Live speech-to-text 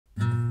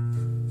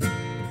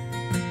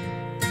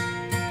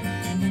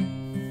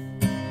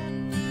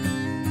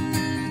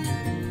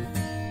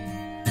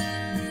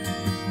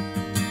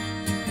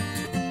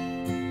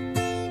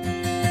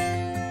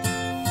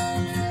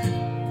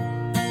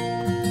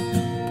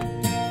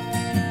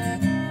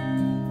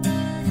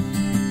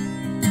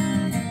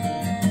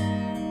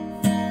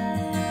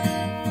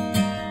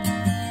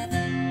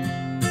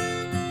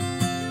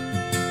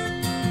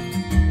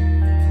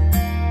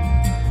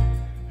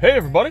Hey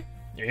everybody,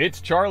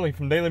 it's Charlie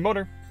from Daily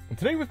Motor, and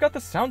today we've got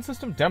the sound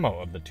system demo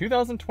of the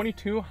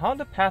 2022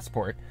 Honda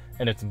Passport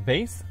and its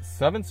bass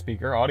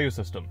 7-speaker audio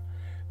system.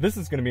 This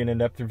is going to be an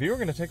in-depth review. We're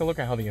going to take a look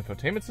at how the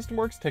infotainment system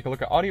works, take a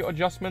look at audio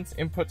adjustments,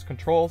 inputs,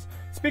 controls,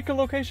 speaker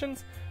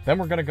locations, then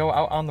we're going to go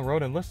out on the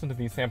road and listen to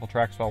these sample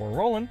tracks while we're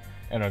rolling,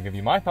 and I'll give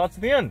you my thoughts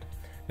at the end.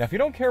 Now if you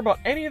don't care about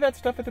any of that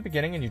stuff at the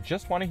beginning and you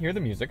just want to hear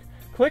the music,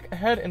 click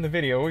ahead in the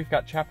video. We've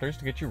got chapters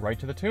to get you right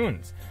to the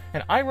tunes.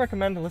 And I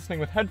recommend listening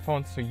with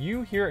headphones so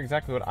you hear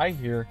exactly what I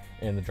hear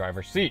in the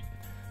driver's seat.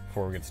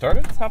 Before we get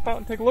started, let's hop out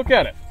and take a look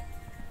at it.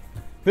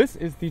 This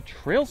is the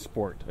Trail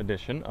Sport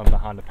edition of the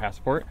Honda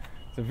Passport.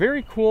 It's a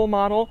very cool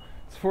model.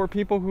 It's for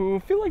people who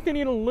feel like they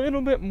need a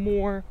little bit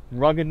more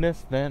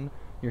ruggedness than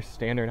your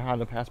standard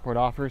Honda Passport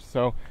offers.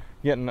 So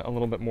getting a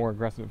little bit more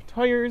aggressive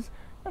tires,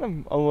 kind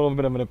of a little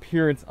bit of an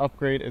appearance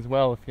upgrade as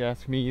well, if you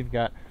ask me. You've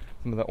got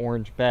some of the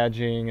orange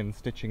badging and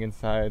stitching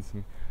inside,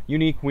 some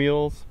unique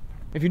wheels.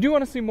 If you do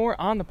want to see more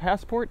on the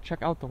Passport,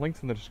 check out the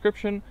links in the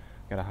description.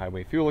 Got a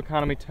highway fuel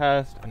economy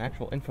test, an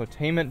actual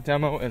infotainment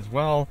demo as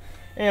well,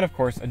 and of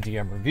course a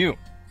DM review.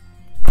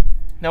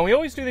 Now we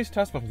always do these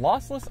tests with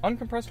lossless,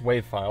 uncompressed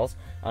WAV files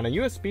on a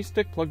USB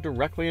stick plugged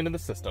directly into the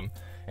system,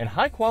 and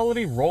high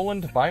quality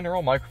Roland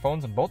binaural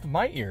microphones in both of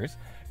my ears,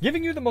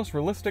 giving you the most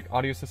realistic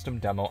audio system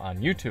demo on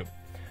YouTube.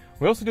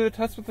 We also do the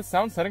test with the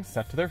sound settings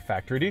set to their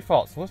factory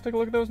default, so let's take a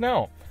look at those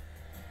now.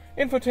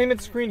 Infotainment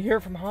screen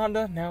here from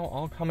Honda, now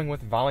all coming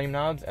with volume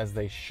knobs as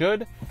they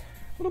should. A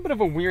little bit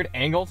of a weird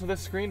angle to this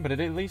screen, but at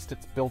least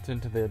it's built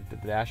into the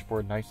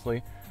dashboard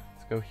nicely.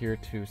 Let's go here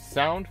to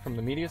sound from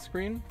the media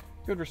screen.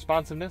 Good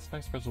responsiveness,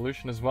 nice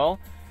resolution as well.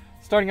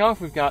 Starting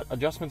off, we've got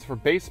adjustments for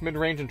bass,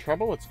 mid-range, and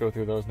treble. Let's go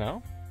through those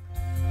now.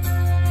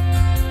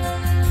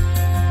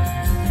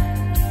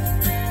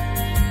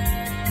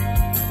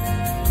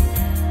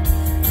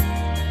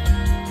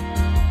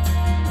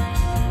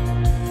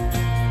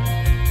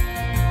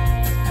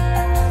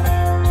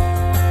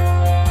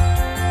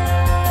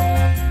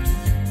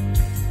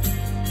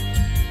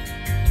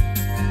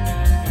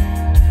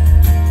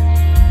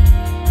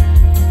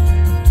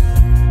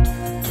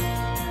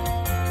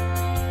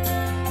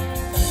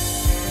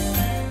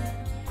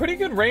 Pretty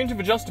good range of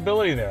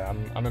adjustability there.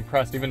 I'm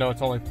impressed. Even though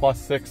it's only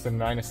 +6 and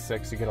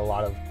 -6, you get a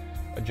lot of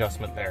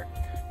adjustment there.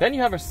 Then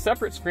you have a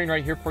separate screen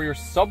right here for your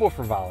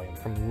subwoofer volume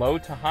from low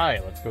to high.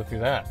 Let's go through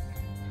that.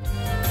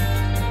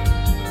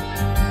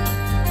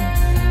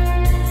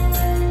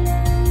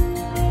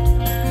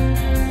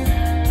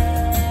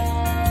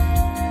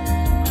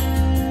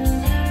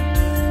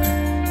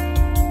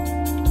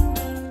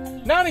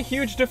 Not a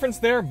huge difference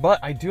there, but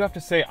I do have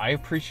to say I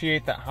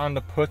appreciate that Honda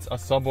puts a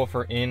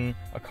subwoofer in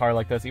a car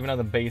like this. Even on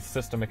the base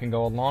system, it can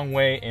go a long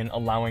way in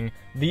allowing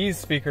these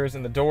speakers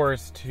in the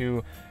doors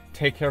to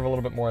take care of a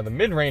little bit more of the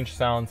mid-range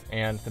sounds,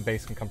 and the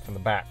bass can come from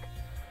the back.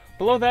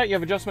 Below that, you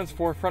have adjustments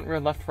for front, rear,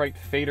 left, right,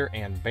 fader,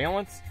 and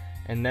balance,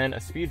 and then a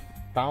speed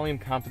volume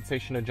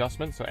compensation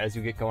adjustment. So as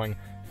you get going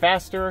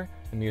faster,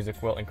 the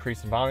music will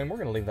increase in volume. We're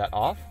going to leave that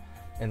off.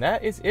 And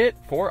that is it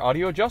for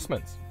audio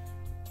adjustments.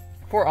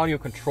 For audio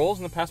controls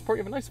in the Passport,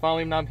 you have a nice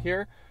volume knob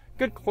here.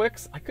 Good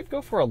clicks. I could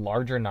go for a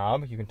larger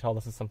knob. You can tell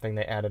this is something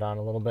they added on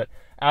a little bit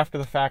after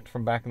the fact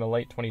from back in the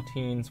late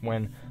 2010s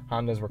when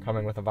Hondas were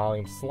coming with a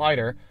volume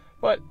slider,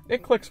 but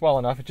it clicks well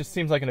enough. It just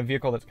seems like in a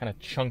vehicle that's kind of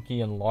chunky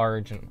and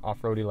large and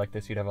off-roady like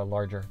this, you'd have a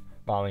larger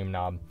volume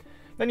knob.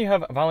 Then you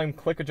have volume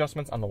click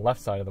adjustments on the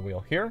left side of the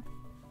wheel here.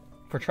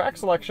 For track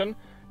selection,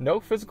 no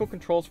physical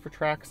controls for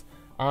tracks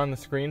on the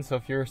screen, so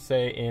if you're,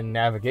 say, in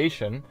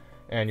navigation,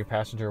 and your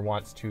passenger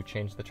wants to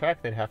change the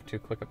track, they'd have to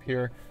click up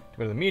here to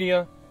go to the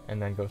media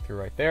and then go through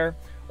right there,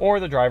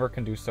 or the driver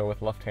can do so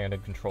with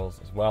left-handed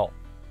controls as well.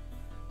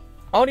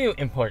 Audio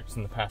inputs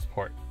in the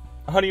Passport.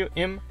 Audio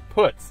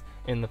inputs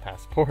in the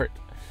Passport.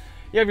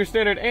 You have your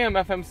standard AM,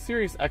 FM,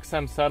 Sirius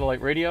XM satellite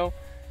radio,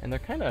 and they're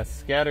kind of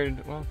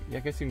scattered. Well, I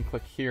guess you can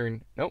click here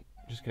and nope,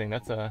 just kidding.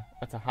 That's a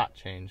hot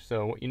change.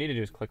 So what you need to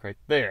do is click right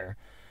there.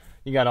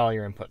 You got all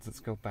your inputs.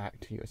 Let's go back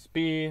to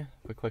USB.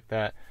 We click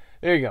that.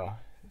 There you go.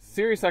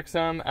 Sirius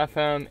XM,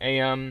 FM,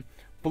 AM,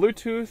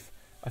 Bluetooth,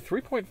 a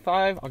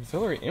 3.5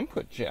 auxiliary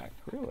input jack.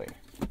 Really?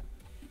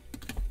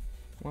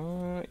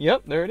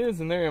 Yep, there it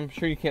is in there. I'm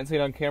sure you can't see it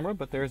on camera,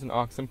 but there's an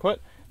aux input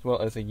as well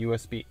as a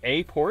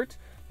USB-A port.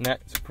 And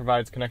that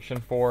provides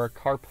connection for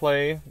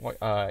CarPlay,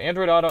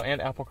 Android Auto,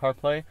 and Apple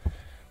CarPlay,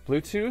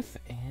 Bluetooth,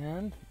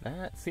 and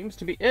that seems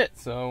to be it.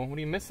 So what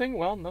are you missing?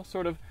 Well, no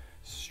sort of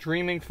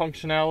streaming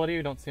functionality.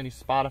 You don't see any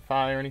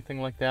Spotify or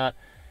anything like that.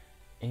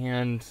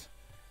 And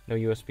no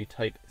USB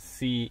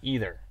Type-C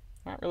either.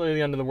 Not really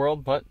the end of the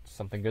world, but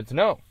something good to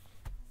know.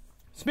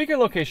 Speaker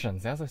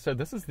locations. As I said,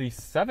 this is the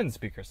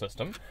 7-speaker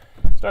system.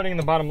 Starting in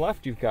the bottom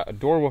left, you've got a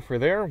door woofer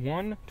there,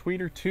 1,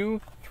 tweeter 2,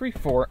 3,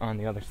 4 on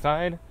the other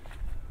side.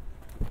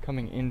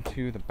 Coming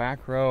into the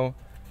back row,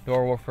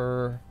 door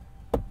woofer,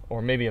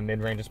 or maybe a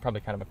mid-range, is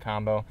probably kind of a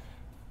combo.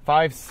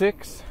 5,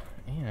 6,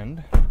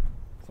 and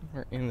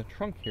somewhere in the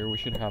trunk here, we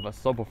should have a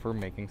subwoofer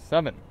making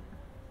 7.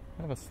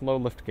 Kind of a slow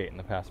lift gate in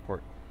the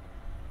Passport.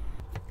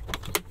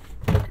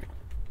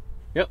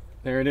 Yep,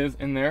 there it is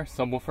in there,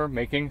 subwoofer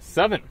making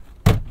 7.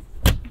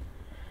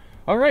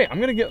 Alright, I'm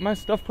going to get my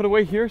stuff put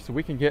away here so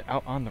we can get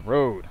out on the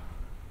road.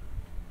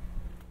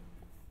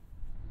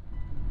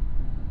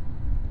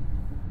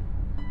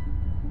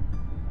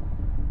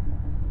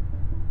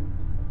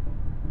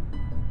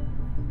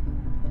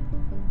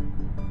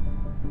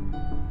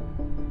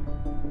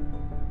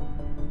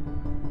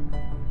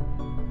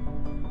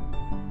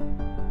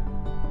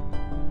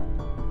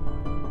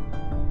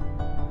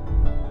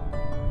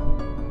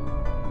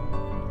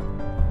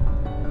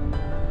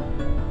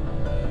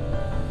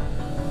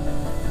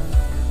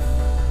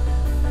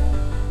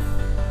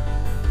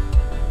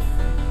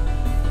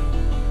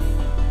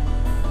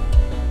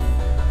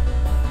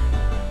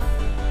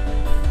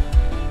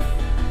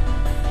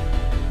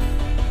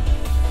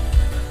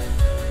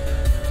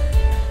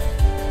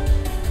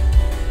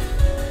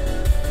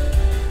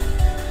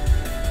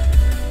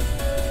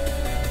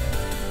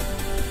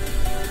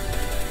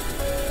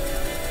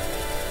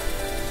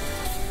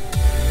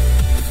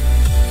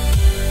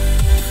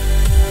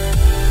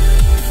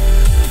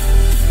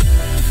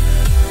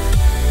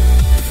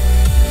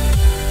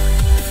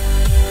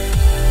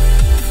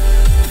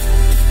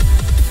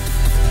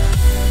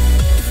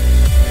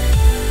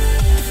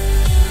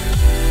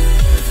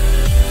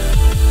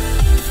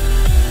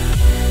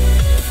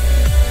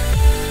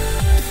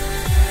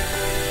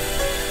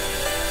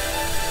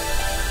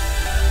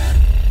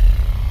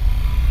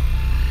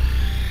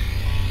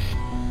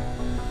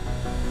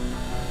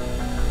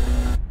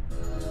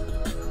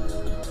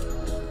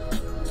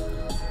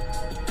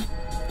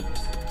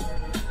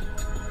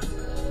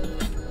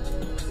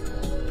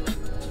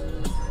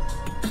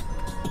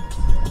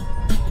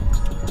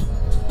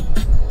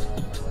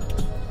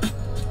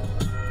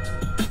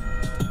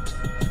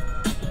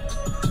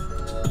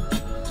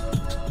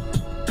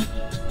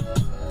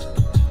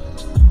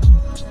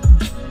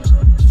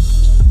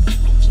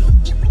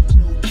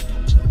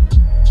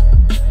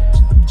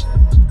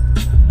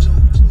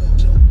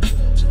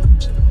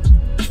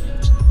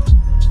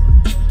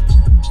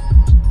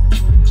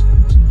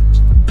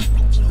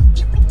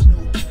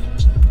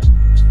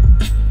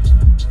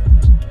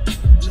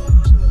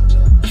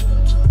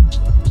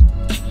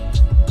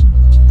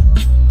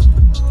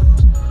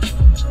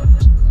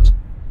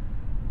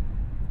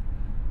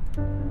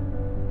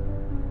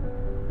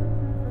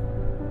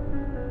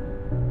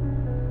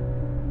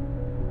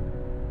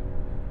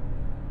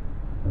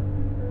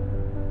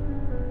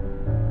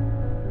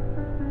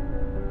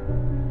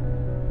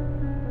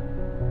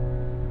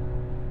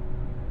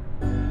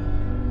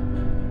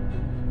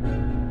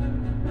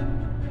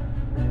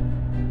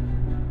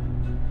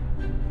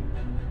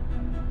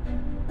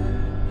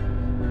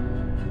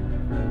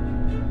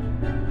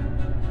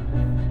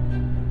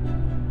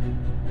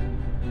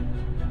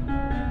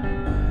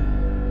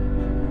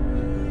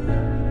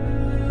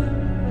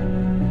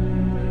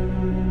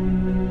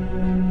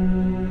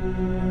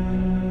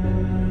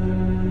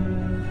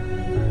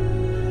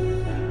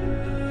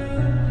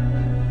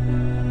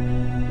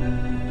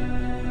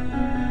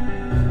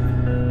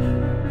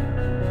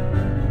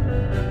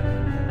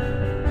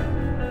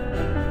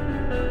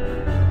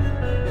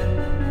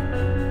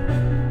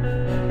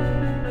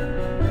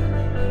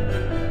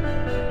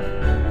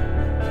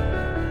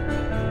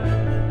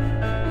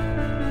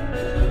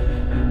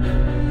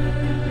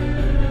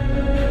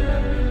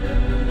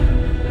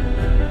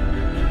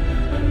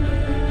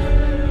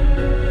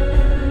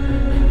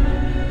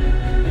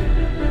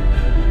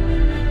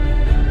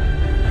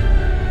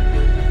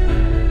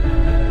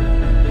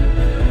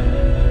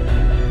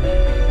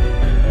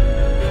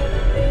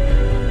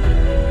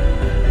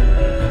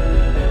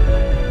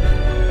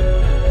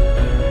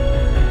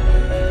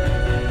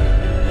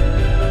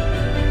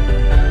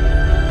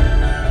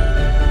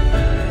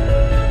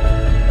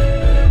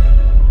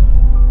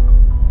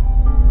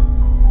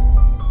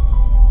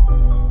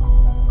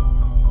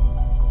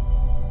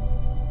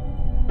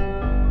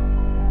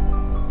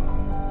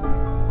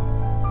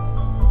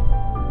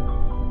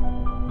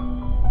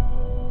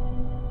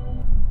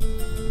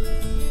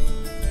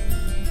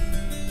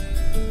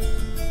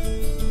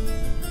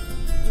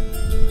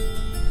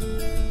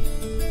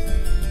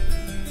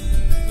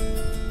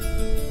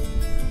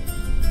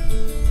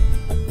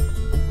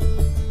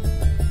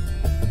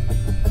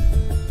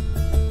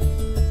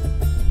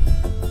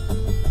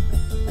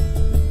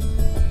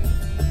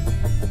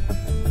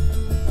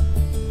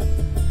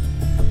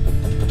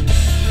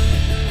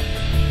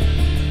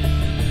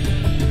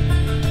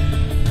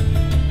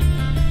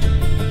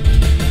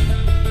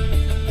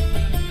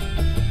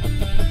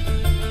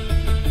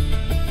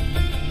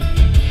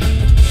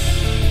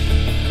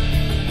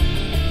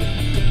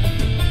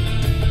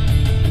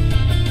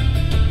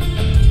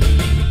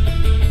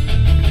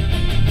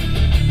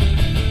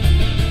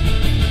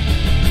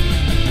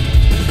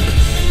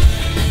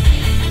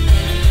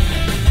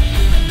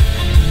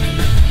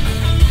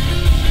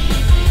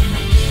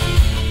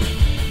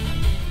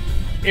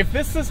 If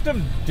this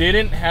system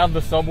didn't have the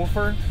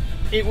subwoofer,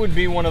 it would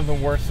be one of the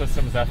worst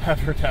systems I've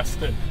ever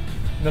tested.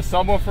 The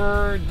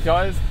subwoofer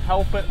does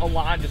help it a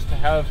lot just to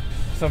have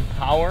some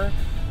power,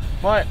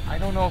 but I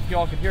don't know if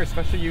y'all could hear,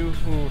 especially you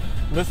who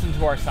listen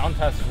to our sound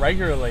tests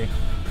regularly,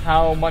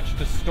 how much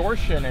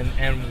distortion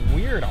and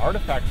weird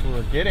artifacts we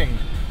were getting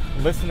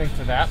listening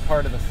to that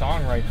part of the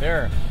song right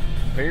there.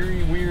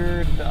 Very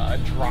weird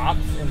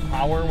drops in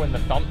power when the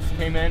thumps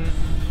came in,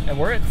 and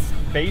we're at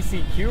bass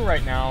EQ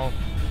right now,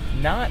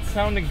 not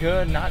sounding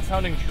good, not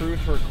sounding true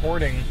to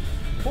recording.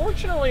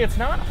 Fortunately, it's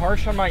not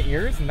harsh on my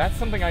ears, and that's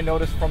something I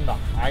noticed from the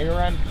higher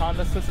end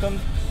Honda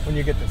systems. When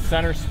you get the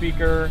center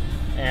speaker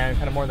and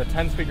kind of more of the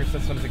 10 speaker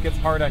systems, it gets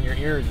hard on your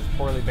ears, it's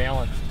poorly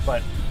balanced.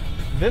 But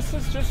this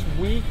is just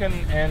weak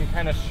and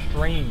kind of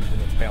strange in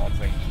its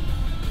balancing.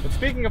 But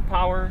speaking of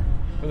power,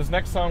 for this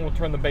next song, we'll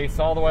turn the bass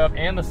all the way up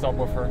and the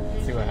subwoofer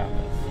and see what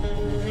happens.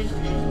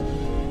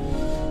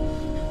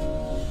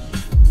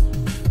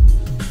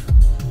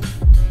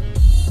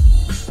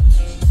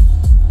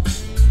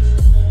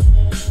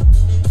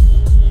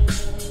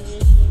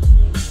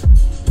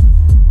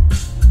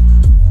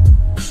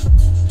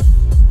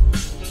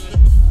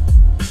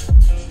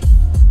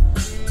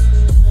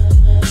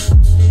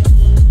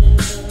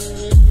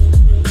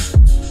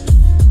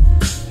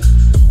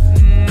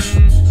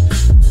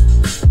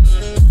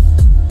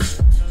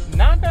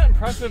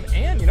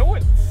 And you know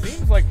what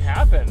seems like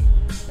happened?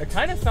 It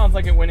kind of sounds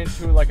like it went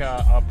into like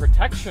a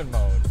protection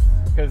mode,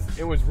 because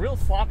it was real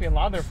sloppy and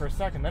loud there for a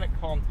second, then it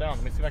calms down.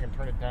 Let me see if I can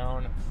turn it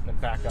down and then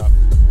back up.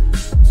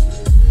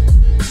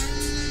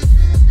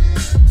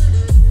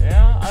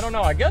 Yeah, I don't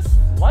know. I guess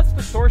less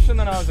distortion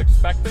than I was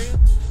expecting,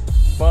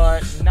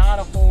 but not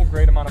a whole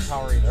great amount of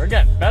power either.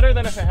 Again, better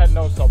than if it had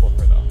no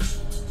subwoofer though.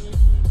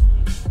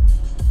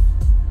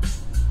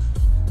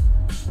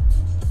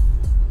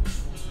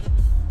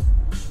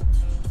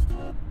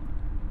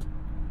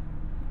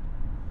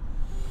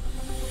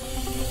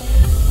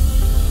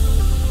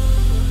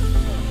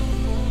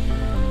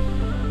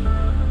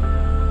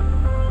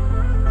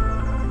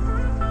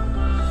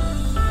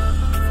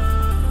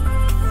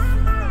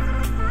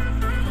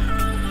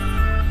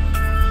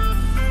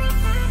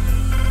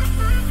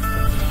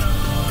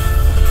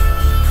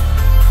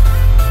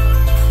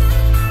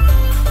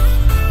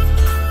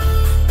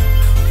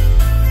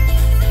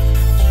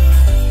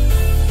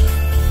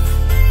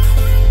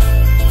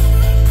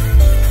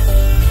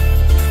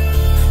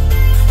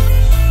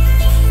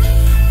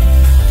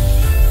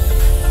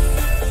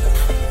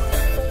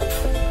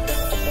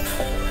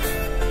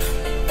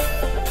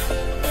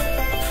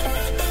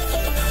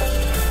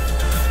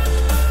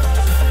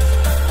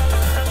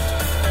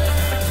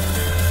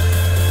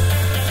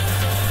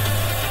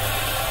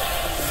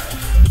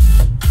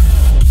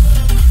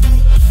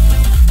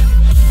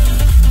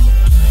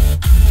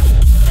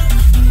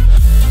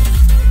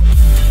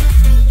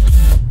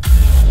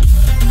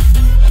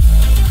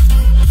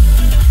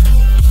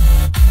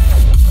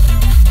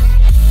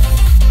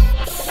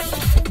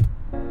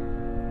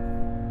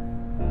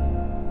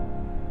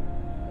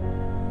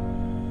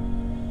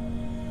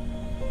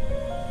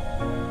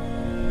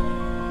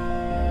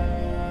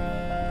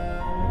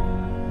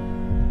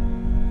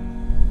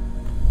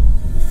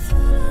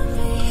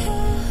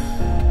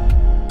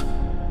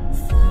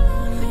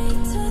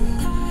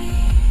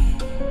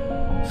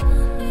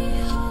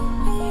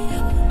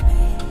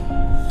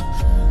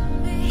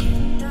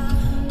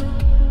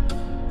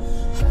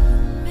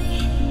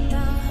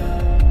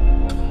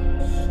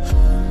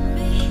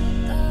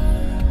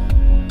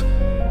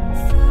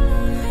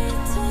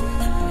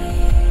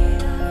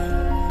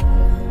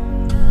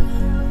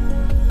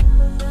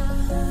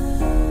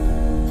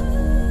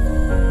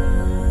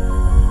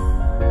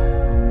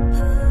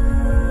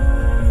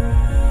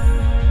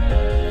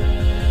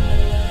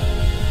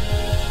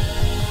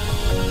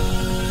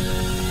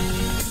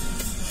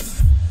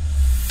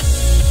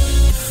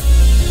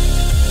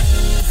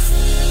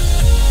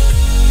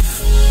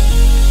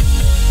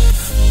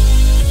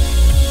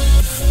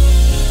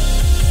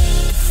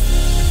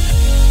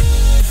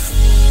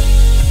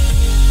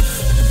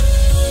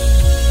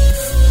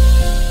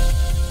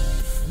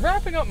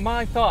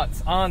 My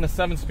thoughts on the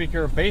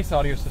 7-speaker bass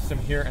audio system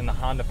here in the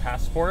Honda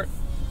Passport.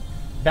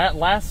 That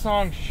last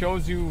song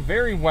shows you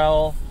very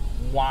well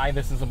why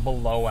this is a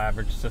below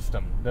average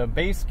system. The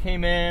bass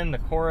came in, the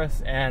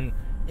chorus, and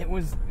it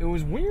was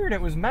weird,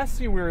 it was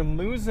messy. We were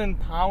losing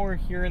power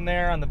here and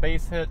there on the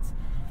bass hits.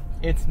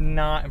 It's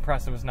not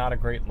impressive, it's not a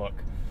great look.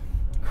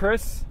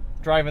 Chris,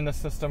 driving this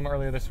system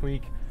earlier this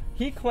week,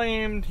 he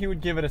claimed he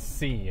would give it a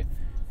C,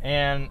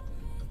 and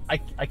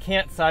I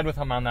can't side with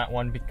him on that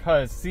one,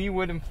 because C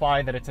would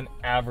imply that it's an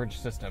average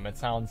system. It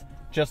sounds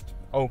just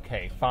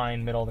okay,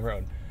 fine, middle of the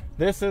road.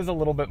 This is a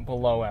little bit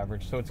below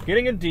average, so it's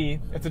getting a D.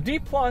 It's a D+,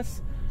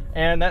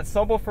 and that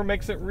subwoofer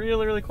makes it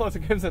really, really close.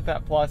 It gives it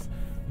that plus,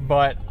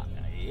 but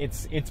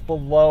it's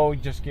below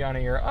just get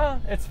on your,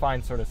 it's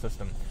fine sort of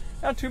system.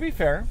 Now, to be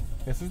fair,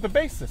 this is the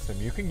base system.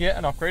 You can get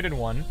an upgraded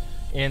one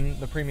in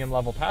the premium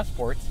level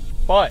Passports,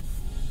 but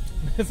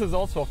this is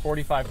also a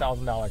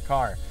 $45,000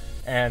 car.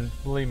 And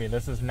believe me,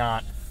 this is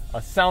not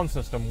a sound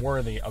system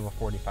worthy of a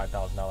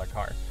 $45,000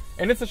 car.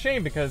 And it's a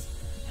shame, because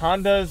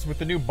Hondas with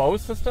the new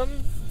Bose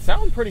system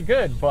sound pretty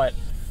good, but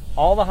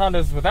All the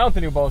Hondas without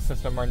the new Bose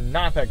system are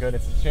not that good.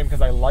 It's a shame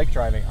because I like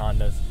driving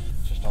Hondas.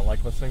 Just don't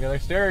like listening to their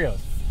stereos.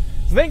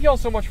 So thank you all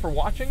so much for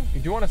watching. If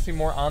you do want to see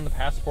more on the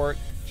Passport,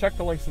 check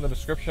the links in the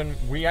description.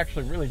 We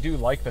actually really do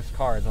like this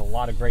car. There's a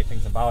lot of great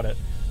things about it.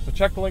 So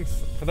check the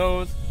links for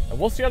those, and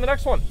we'll see you on the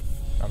next one.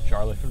 I'm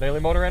Charlie from Daily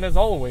Motor, and as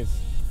always,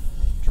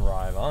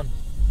 drive on.